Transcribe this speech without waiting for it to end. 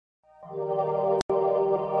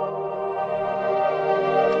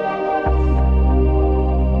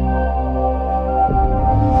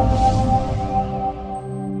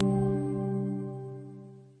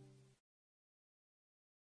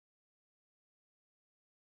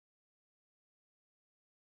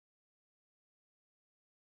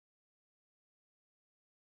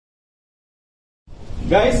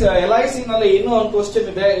Guys LIC ನಲ್ಲಿ ಇನ್ನೂ ಒಂದು ಕ್ವಶನ್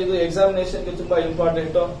ಇದೆ, ಇದು ಎಕ್ಸಾಮಿನೇಷನ್ ಗೆ ತುಂಬಾ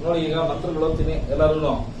ಇಂಪಾರ್ಟೆಂಟ್. ನೋಡಿ ಈಗ ಮಂತ್ರಗಳು ಓದ್ತೀನಿ,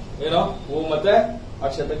 ಎಲ್ಲರೂ ಏನೋ ಹೂ ಮತ್ತೆ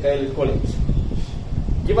ಅಕ್ಷತೆ ಕೈಯಲ್ಲಿ ಇಟ್ಕೊಳ್ಳಿ.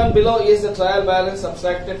 Given below is the trial balance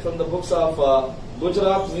subtracted from the books of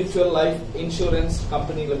Gujarat Mutual Life Insurance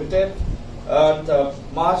Company Limited at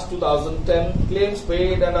March 2010. Claims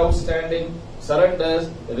paid and outstanding, surrenders,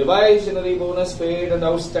 revisionary bonus paid and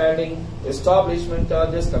outstanding, establishment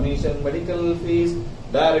charges, commission, medical fees,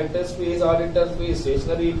 directors fees, auditor fees,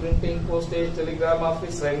 stationery, printing, postage, telegram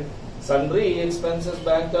office rent, sundry expenses,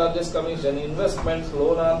 bank charges, commission, investments,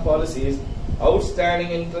 loan on policies,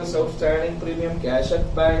 outstanding interest, outstanding premium, cash at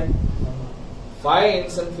bank,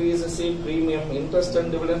 fines and fees received, premium, interest and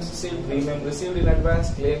dividends received, premium received in advance,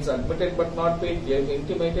 claims admitted but not paid, claims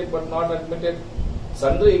intimated but not admitted,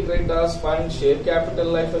 sundry creditors fund, share capital,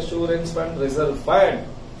 life assurance fund, reserve fund.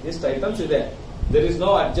 These items are there. There is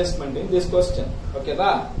no adjustment in this question. Okay,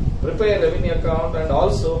 na? Prepare revenue account and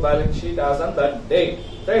also balance sheet as on that date.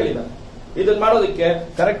 ಇದನ್ನ ಮಾಡೋದಕ್ಕೆ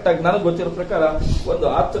correct ಆಗಿ ನನಗೆ ಗೊತ್ತಿರೋ ಪ್ರಕಾರ ಒಂದು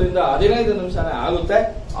 10 ರಿಂದ 15 ನಿಮಿಷನೇ ಆಗುತ್ತೆ.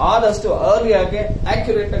 ಆದಷ್ಟು ಅರ್ಲಿ ಆಗಿ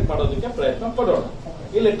ಅಕ್ಯುರೇಟ್ ಆಗಿ ಮಾಡೋದಕ್ಕೆ ಪ್ರಯತ್ನ ಪಡೋಣ.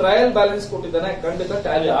 ಇಲ್ಲಿ ಟ್ರಯಲ್ ಬ್ಯಾಲೆನ್ಸ್ ಕೊಟ್ಟಿದ್ದಾನೆ, ಖಂಡಿತ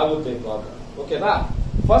ಟ್ಯಾಲಿ ಆಗುತ್ತೆ ಇವಾಗ. ಓಕೆನಾ?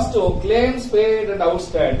 First claims paid and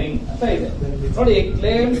outstanding ಅಂತ ಇದೆ ನೋಡಿ.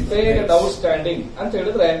 ಕ್ಲೇಮ್ಸ್ ಪೇಡ್ ಅಂಡ್ ಔಟ್ಸ್ಟ್ಯಾಂಡಿಂಗ್ ಅಂತ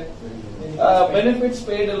ಹೇಳಿದ್ರೆ ಬೆನಿಫಿಟ್ಸ್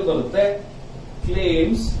ಪೇಡ್ ಅಲ್ಲಿ ಬರುತ್ತೆ.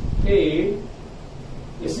 Claims paid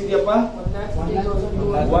ಎಷ್ಟಿದೆಯಪ್ಪ?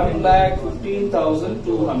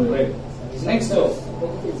 1,15,200. ನೆಕ್ಸ್ಟ್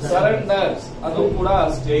ಸರೆಂಡರ್ಸ್, ಅದು ಕೂಡ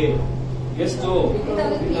ಅಷ್ಟೇ. ಎಷ್ಟು?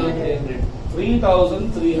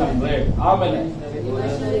 3,300. ಆಮೇಲೆ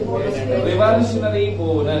ರಿವರ್ಷನರಿ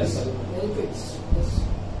ಬೋನಸ್,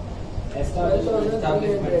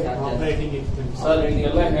 ಸರ್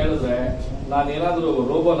ಎಲ್ಲ ಹೇಳಿದ್ರೆ ನಾನೇನಾದ್ರೂ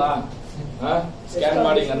ರೋಬೋನಾ ಸ್ಕ್ಯಾನ್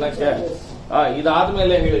ಮಾಡಿ ಅನ್ನಕ್ಕೆ?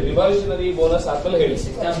 ಇದಾದ್ಮೇಲೆ ಹೇಳಿ, ರಿವರ್ಷನರಿ ಬೋನಸ್ ಆದ್ಮೇಲೆ ಹೇಳಿ.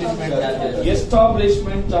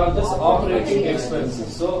 Establishment charges, operating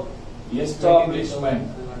expenses. So establishment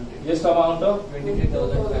ಎಷ್ಟು ಅಮೌಂಟ್?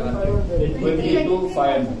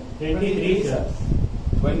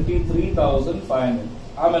 23,500.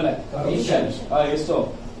 ಆಮೇಲೆ ಕಮಿಷನ್ ಎಷ್ಟು?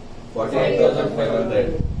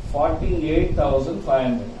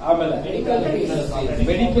 48,500. ಆಮೇಲೆ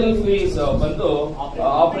ಮೆಡಿಕಲ್ ಫೀಸ್ ಬಂದು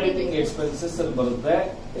ಆಪರೇಟಿಂಗ್ ಎಕ್ಸ್ಪೆನ್ಸಸ್ ಅಲ್ಲಿ ಬರುತ್ತೆ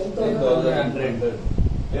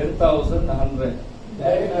 10,100.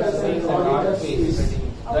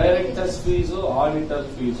 ಡೈರೆಕ್ಟರ್ಸ್ ಫೀಸು, ಆಡಿಟರ್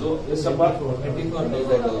ಫೀಸು ಎಷ್ಟಪ್ಪ?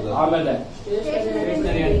 24,000. ಆಮೇಲೆ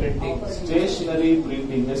ಸ್ಟೇಷನರಿ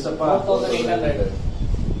ಪ್ರಿಂಟಿಂಗ್ ಎಷ್ಟಪ್ಪ?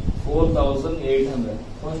 4,800.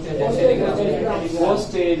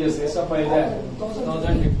 ಪೋಸ್ಟೇಜಸ್ ಎಷ್ಟಪ್ಪ ಇದೆ?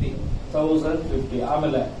 1,050.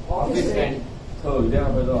 ಆಮೇಲೆ ಆಫೀಸ್ ರೆಂಟ್,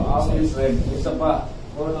 ಇದೇನಪ್ಪ ಇದು? ಆಫೀಸ್ ರೆಂಟ್ ಎಷ್ಟಪ್ಪ?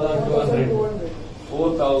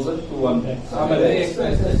 4,200. ಆಮೇಲೆ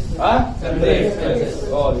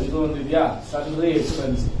ಇದು ಒಂದು ಇದೆಯಾ? ಸನ್ರಿ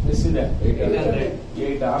ಎಕ್ಸ್ಪೆನ್ಸ್ ಎಷ್ಟಿದೆ?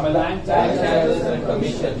 800. ಆಮೇಲೆ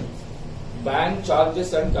ಬ್ಯಾಂಕ್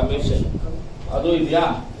ಚಾರ್ಜಸ್ ಅಂಡ್ ಕಮಿಷನ್ ಅದು ಇದೆಯಾ?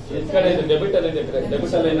 ಎದ್ ಕಡೆ ಇದೆ? ಡೆಬಿಟ್ ಅಲ್ಲಿ ಇದೆ.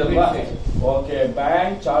 ಡೆಬಿಟ್ ಅಲ್ಲಿ ಇದಲ್ವಾ? Okay.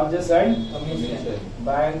 Bank charges and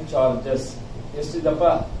bank charges ಎಷ್ಟಿದಪ್ಪ?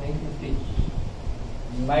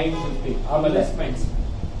 950. ಆಮೇಲೆ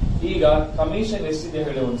ಈಗ ಕಮಿಷನ್ ಎಷ್ಟಿದೆ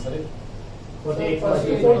ಹೇಳಿ ಒಂದ್ಸರಿ?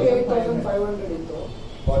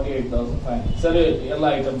 48,500. ಸರಿ, ಎಲ್ಲ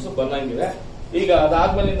ಐಟಮ್ಸ್ ಬಂದಂಗಿದೆ. ಈಗ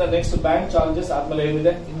ಅದಾದ್ಮೇಲಿಂದ ನೆಕ್ಸ್ಟ್ ಬ್ಯಾಂಕ್ ಚಾರ್ಜಸ್ ಆದ್ಮೇಲೆ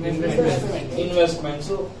ಏನಿದೆ?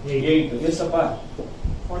 ಇನ್ವೆಸ್ಟ್ಮೆಂಟ್ಸ್ 8. ಎಷ್ಟಪ್ಪ?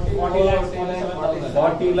 40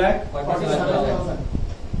 lakh.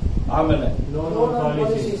 ಆಮೇಲೆ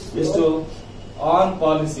ಎಷ್ಟು? On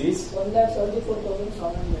policies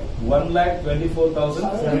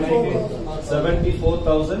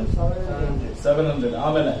 1,24,700.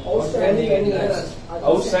 ಆಮೇಲೆ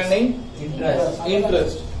ಔಟ್ಸ್ಟ್ಯಾಂಡಿಂಗ್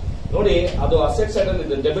ಇಂಟ್ರೆಸ್ಟ್ ನೋಡಿ, ಅದು ಅಸೆಟ್ ಸೈಡ್ ಅಲ್ಲಿ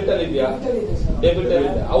ಇದೆ. ಡೆಬಿಟ್ ಅಲ್ಲಿ ಇದೆಯಾ? ಡೆಬಿಟ್ ಅಲ್ಲಿ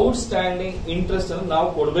ಇದೆ. ಔಟ್ಸ್ಟ್ಯಾಂಡಿಂಗ್ ಇಂಟ್ರೆಸ್ಟ್ ಅನ್ನು ನಾವು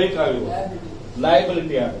ಕೊಡಬೇಕಾಗಿರುವ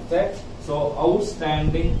ಲಯಬಿಲಿಟಿ ಆಗುತ್ತೆ. So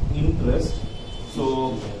outstanding interest, so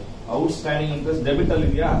outstanding interest debit ಅಲ್ಲಿ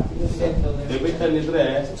ಇದೆಯಾ? ಡೆಬಿಟ್ ಅಲ್ಲಿ ಇದ್ರೆ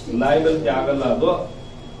ಲಯಬಿಲಿಟಿ ಆಗಲ್ಲ ಅದು.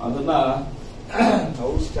 ಅದನ್ನ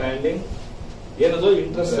ಔಟ್ಸ್ಟ್ಯಾಂಡಿಂಗ್ ಏನದು?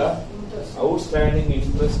 Interest. Outstanding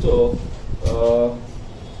interest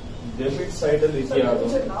debit side ಅಲ್ಲಿ ಇದೆಯಾ? ಅದು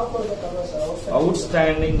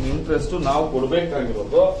ಔಟ್ಸ್ಟ್ಯಾಂಡಿಂಗ್ ಇಂಟ್ರೆಸ್ಟ್ ನಾವು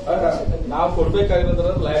ಕೊಡ್ಬೇಕಾಗಿರೋದು. ನಾವು ಕೊಡ್ಬೇಕಾಗಿರೋದ್ರ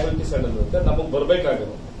ಲಯಬಿಲಿಟಿ ಸೈಡ್ ಅಲ್ಲಿ ಇರುತ್ತೆ, ನಮಗ್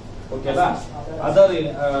ಬರ್ಬೇಕಾಗಿರೋದು. ಓಕೆನಾ? ಅದರ್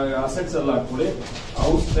ಅಸೆಟ್ಸ್ ಎಲ್ಲ ಹಾಕೊಳ್ಳಿ.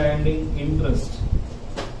 ಔಟ್ಸ್ಟ್ಯಾಂಡಿಂಗ್ ಇಂಟ್ರೆಸ್ಟ್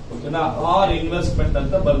ಓಕೆನಾ? ಆರ್ ಇನ್ವೆಸ್ಟ್ಮೆಂಟ್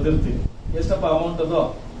ಅಂತ ಬರ್ದಿರ್ತೀವಿ. ಎಷ್ಟಪ್ಪ ಅಮೌಂಟ್ ಅದು?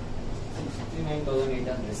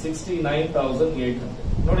 69,800.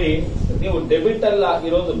 ನೋಡಿ, ನೀವು ಡೆಬಿಟ್ ಅಲ್ಲಿ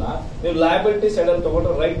ಇರೋದನ್ನ ನೀವು ಲಯಬಿಲಿಟಿ ಸೈಡ್ ಅಲ್ಲಿ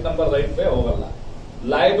ತಗೊಂಡ್ರೆ ರೈಟ್ ನಂಬರ್ ರೈಟ್ ವೇ ಹೋಗಲ್ಲ.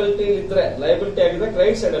 ಲಯಬಿಲಿಟಿ ಇದ್ರೆ ಲಯಬಿಲಿಟಿ ಆಗಿದ್ರೆ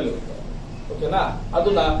ಕ್ರೆಡಿಟ್ ಸೈಡ್ ಅಲ್ಲಿ ಇರುತ್ತೆ. ಓಕೆನಾ.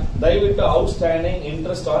 ಅದನ್ನ ದಯವಿಟ್ಟು ಔಟ್ಸ್ಟ್ಯಾಂಡಿಂಗ್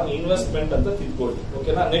ಇಂಟ್ರೆಸ್ಟ್ ಆನ್ ಇನ್ವೆಸ್ಟ್ಮೆಂಟ್ ಅಂತ ತಿಳ್ಕೊಳ್ಳಿ.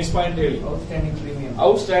 ಓಕೆನಾ. ನೆಕ್ಸ್ಟ್ ಪಾಯಿಂಟ್ ಹೇಳಿ.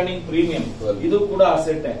 ಔಟ್ಸ್ಟ್ಯಾಂಡಿಂಗ್ ಪ್ರೀಮಿಯಂ ಇದು ಕೂಡ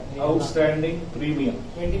ಅಸೆಟ್. Outstanding premium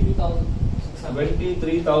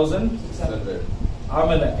 23,600.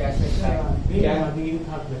 ಆಮೇಲೆ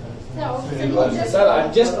ಸರ್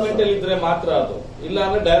ಅಡ್ಜಸ್ಟ್ಮೆಂಟ್ ಅಲ್ಲಿ ಇದ್ರೆ ಮಾತ್ರ ಅದು, ಇಲ್ಲ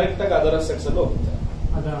ಅಂದ್ರೆ ಡೈರೆಕ್ಟ್ ಆಗಿ ಅದರ್ ಅಸೆಟ್ಸ್ ಅಲ್ಲಿ ಹೋಗುತ್ತೆ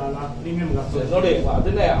ನೋಡಿ.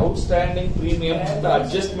 ಅದನ್ನೇ ಔಟ್ಸ್ಟ್ಯಾಂಡಿಂಗ್ ಪ್ರೀಮಿಯಂ ಅಂತ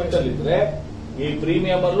ಅಡ್ಜಸ್ಟ್ಮೆಂಟ್ ಅಲ್ಲಿ ಇದ್ರೆ ಈ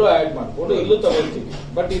ಪ್ರೀಮಿಯಂ ಅಲ್ಲೂ ಆಡ್ ಮಾಡ್ಕೊಂಡು ಇಲ್ಲೂ ತಗೊಳ್ತೀವಿ.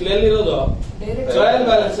 ಬಟ್ ಇಲ್ಲೆಲ್ಲಿರೋದು ಟ್ರಯಲ್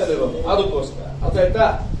ಬ್ಯಾಲೆನ್ಸ್ ಅಲ್ಲಿ ಇರೋದು, ಅದಕ್ಕೋಸ್ಕರ. ಅದಾಯ್ತಾ.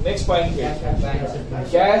 Next point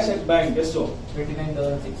cash at bank ಎಷ್ಟು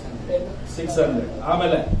 29,600.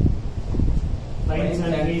 ಆಮೇಲೆ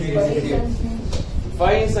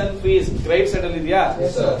ಫೈನ್ಸ್ ಅಂಡ್ ಫೀಸ್ ಕ್ರೆಡಿಟ್ ಸೈಡ್ ಅಲ್ಲಿ ಇದೆಯಾ?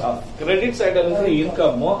 ಕ್ರೆಡಿಟ್ ಸೈಡ್ ಅಲ್ಲಿ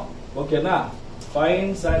ಇನ್ಕಮ್. ಓಕೆನಾ.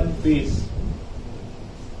 ಫೈನ್ಸ್ ಅಂಡ್ ಫೀಸ್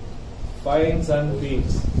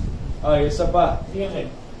ಎಷ್ಟಪ್ಪ?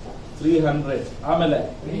 300. ಆಮೇಲೆ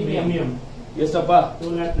ಎಷ್ಟಪ್ಪ?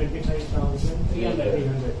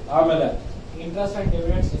 2,25,300. ಆಮೇಲೆ ಇಂಟ್ರೆಸ್ಟ್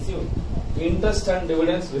ಅಂಡ್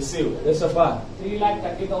ಡಿವಿಡೆನ್ಸ್ ರಿಸೀವ್ ಎಷ್ಟಪ್ಪ?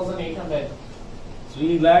 3,30,800.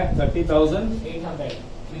 3,30,800.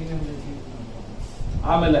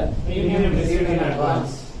 ಆಮೇಲೆ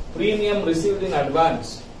ಪ್ರೀಮಿಯಂ ರಿಸೀವ್ಡ್ ಇನ್ ಅಡ್ವಾನ್ಸ್.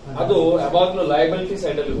 ಅದು ಯಾವಾಗ್ಲೂ ಲಯಬಿಲಿಟಿ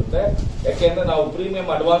ಸೈಡ್ ಅಲ್ಲಿ ಇರುತ್ತೆ. ಯಾಕೆಂದ್ರೆ ನಾವು ಪ್ರೀಮಿಯಂ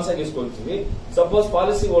ಅಡ್ವಾನ್ಸ್ ಆಗಿ ಇಸ್ಕೊಳ್ತೀವಿ. Suppose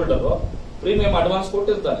policy holder premium advance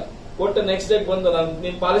ಕೊಟ್ಟಿರ್ತಾರೆ, ಕೊಟ್ಟು ನೆಕ್ಸ್ಟ್ ಡೇ ಬಂದು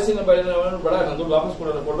ನಿಮ್ ಪಾಲಿಸಿನ ಬೇಡ ನಾನು ದುಡ್ಡು ವಾಪಸ್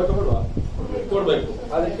ಕೊಡ್ಬೇಕು ಬೇಡವಾ? ಕೊಡ್ಬೇಕು.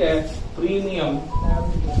 ಅದಕ್ಕೆ ಪ್ರೀಮಿಯಂ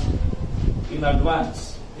ಇನ್ ಅಡ್ವಾನ್ಸ್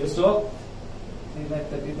ಎಷ್ಟು?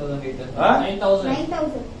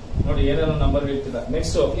 9,000. ನೋಡಿ ಏನೇನೋ ನಂಬರ್ ಹೇಳ್ತಿಲ್ಲ.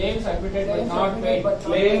 Next Claims admitted but not paid.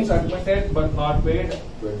 Claims admitted but not paid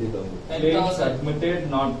 20,000. Claims admitted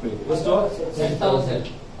not paid ಎಷ್ಟು? 10,000.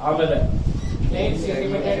 ಆಮೇಲೆ Claims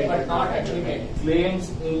intimated but not admitted. Claims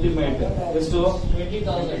intimated ಎಷ್ಟು?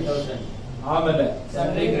 20,000. ಆಮೇಲೆ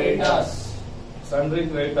Sundry creditors ಸನ್ರಿ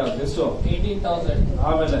ಕ್ರೆಡಿಟರ್ಸ್ ಎಷ್ಟು? 18,000.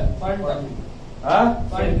 ಆಮೇಲೆ Fund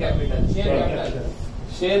capital.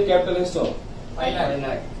 ಶೇರ್ ಕ್ಯಾಪಿಟಲ್ ಎಷ್ಟು? 5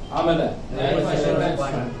 lakh. ಆಮೇಲೆ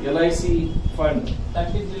LIC fund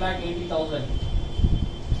 33,80,000.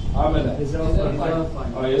 ಆಮೇಲೆ Reserve fund.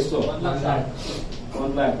 ಎಷ್ಟು? 1 lakh.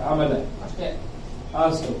 1 lakh. ಆಮೇಲೆ ಅಷ್ಟೇ.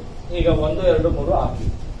 ಅಷ್ಟು. ಈಗ 1, 2, 3 ಹಾಕಿ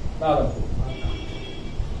 4.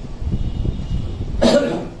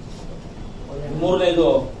 ಮೂರನೇದು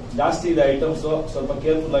ಜಾಸ್ತಿ ಇದೆ ಐಟಮ್ಸ್, ಸ್ವಲ್ಪ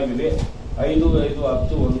ಕೇರ್ಫುಲ್ ಆಗಿರಿ. 5, 5,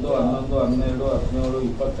 10, 1, 11, 12, 17,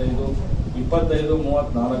 25, 25, 34, 3, 7,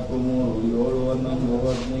 11, 15,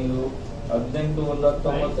 18, 1, 19,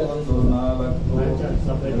 4, 2,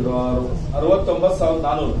 6,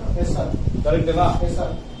 69,400. ಕರೆಕ್ಟೇನಾ?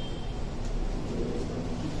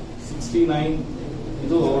 69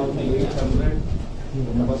 ಇದು 800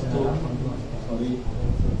 ಸಾರಿ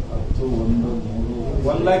 10, 1, 3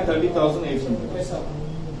 1,30,800.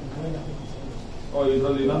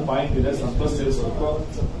 ಇದರಲ್ಲಿ ಇನ್ನೊಂದು ಪಾಯಿಂಟ್ ಇದೆ, ಸಂತೋಷ್ ಸೇರಿಸಬೇಕು.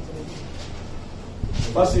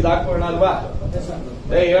 ಫಸ್ಟ್ ಇದು ಹಾಕೋಣ ಅಲ್ವಾ?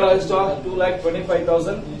 ಹೇಳೋ ಎಷ್ಟು?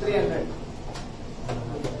 2,25,300.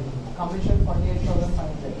 Commission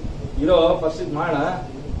 48,500. ಇರೋ ಫಸ್ಟ್ ಇದು ಮಾಡ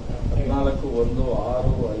 4, 1, 6,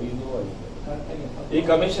 5, 5. ಈ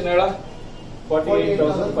ಕಮಿಷನ್ ಹೇಳ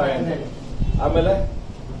 48,500. ಆಮೇಲೆ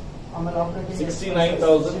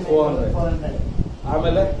 69,400.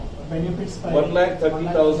 ಆಮೇಲೆ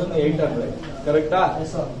 1,30,800. ಕರೆಕ್ಟಾ?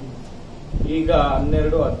 ಈಗ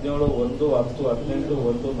 12, 17, 1, 10, 18,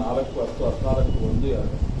 1, 4, 10, 14, 1, 2.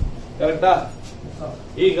 ಕರೆಕ್ಟಾ?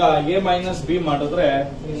 ಈಗ A ಮೈನಸ್ B ಮಾಡಿದ್ರೆ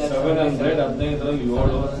 700, 15ರಲ್ಲಿ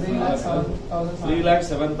 7,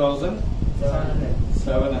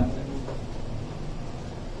 3,07,700.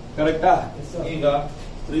 ಕರೆಕ್ಟಾ? ಈಗ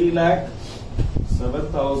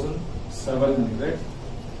 3,07,700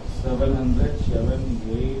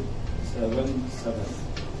 7,877.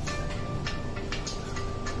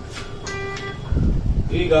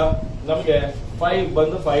 ಈಗ ನಮ್ಗೆ 5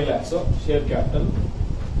 ಬಂದು 5 lakhs ಶೇರ್ ಕ್ಯಾಪಿಟಲ್.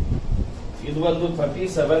 ಇದು ಒಂದು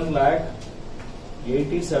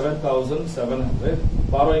 37,87,700.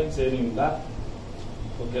 ಬಾರೋಯಿಂಗ್ಸ್ ಏನೂ ಇಲ್ಲ.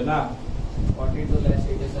 ಓಕೆನಾ?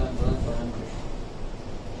 42,87,700.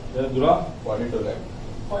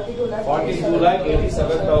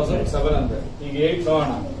 42,87,700. ಈಗ 8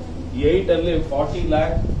 ನೋಡೋಣ. 8 ಅಲ್ಲಿ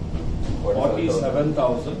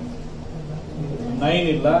 40,47,000. 9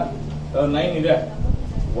 ಇಲ್ಲ, 9 ಇದೆ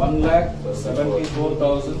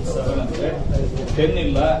 1,74,700. 10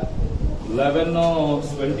 ಇಲ್ಲ,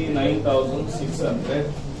 11,29,600.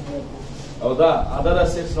 ಹೌದಾ? ಅದರ್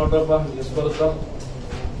ಅಸೆಟ್ಸ್ ನೋಡ್ರಪ್ಪ ಎಷ್ಟು ಬರುತ್ತಾ?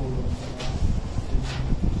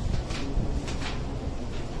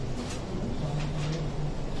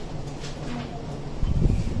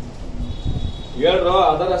 ಹೇಳ್ರೋ.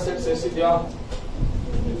 Other assets ಎಷ್ಟಿದ್ಯಾ?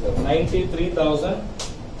 93,400.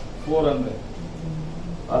 400.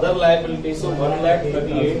 Other liabilities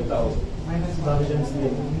 1,38,000.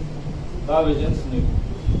 Provisions ನೀವು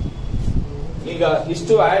ಈಗ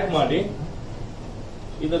ಇಷ್ಟು ಆಡ್ ಮಾಡಿ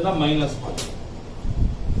ಇದನ್ನ ಮೈನಸ್ ಮಾಡಿ.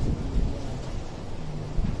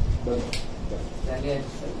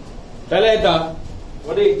 ತಲೆ ಆಯ್ತಾ?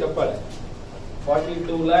 ನೋಡಿ ಚಪ್ಪಾಳೆ.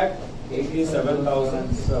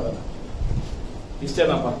 42,87,007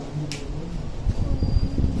 ಇಷ್ಟೇನಪ್ಪ?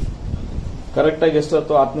 ಕರೆಕ್ಟ್ ಆಗಿ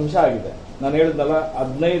ಎಷ್ಟೊತ್ತು? 10 ನಿಮಿಷ ಆಗಿದೆ. ನಾನು ಹೇಳಿದ್ನಲ್ಲ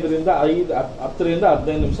 10ರಿಂದ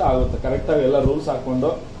 15 ನಿಮಿಷ ಆಗುತ್ತೆ. ಕರೆಕ್ಟ್ ಆಗಿ ಎಲ್ಲ ರೂಲ್ಸ್ ಹಾಕೊಂಡು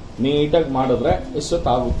ನೀಟಾಗಿ ಮಾಡಿದ್ರೆ ಇಷ್ಟೊತ್ತು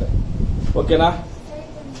ಆಗುತ್ತೆ. ಓಕೆನಾ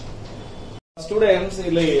ಸ್ಟೂಡೆಂಟ್ಸ್?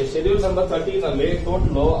 ಇಲ್ಲಿ ಶೆಡ್ಯೂಲ್ ನಂಬರ್ 13 ಅಲ್ಲಿ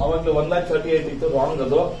ಟೋಟಲ್ ಅವಾಗಲೇ 1,38,000 ಇತ್ತು, ರಾಂಗ್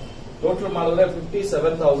ಅದು. ಟೋಟಲ್ ಮಾಡಿದ್ರೆ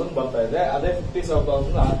 57,000 ಬರ್ತಾ ಇದೆ. ಅದೇ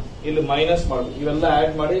 57,000 ಇಲ್ಲಿ ಮೈನಸ್ ಮಾಡಿ, ಇವೆಲ್ಲ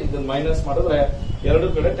ಆಡ್ ಮಾಡಿ ಇದನ್ನ ಮೈನಸ್ ಮಾಡಿದ್ರೆ ಎರಡು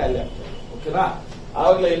ಕಡೆ ಟ್ಯಾಲಿ ಆಗ್ತದೆ. ಓಕೆನಾ?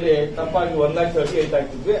 ಆವಾಗಲೇ ಇಲ್ಲಿ ತಪ್ಪಾಗಿ 1,38,000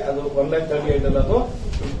 ಆಗ್ತಿದ್ವಿ, ಅದು 1,38,000 ಅದು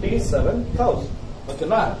 57,000.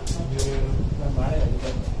 ಓಕೆನಾ?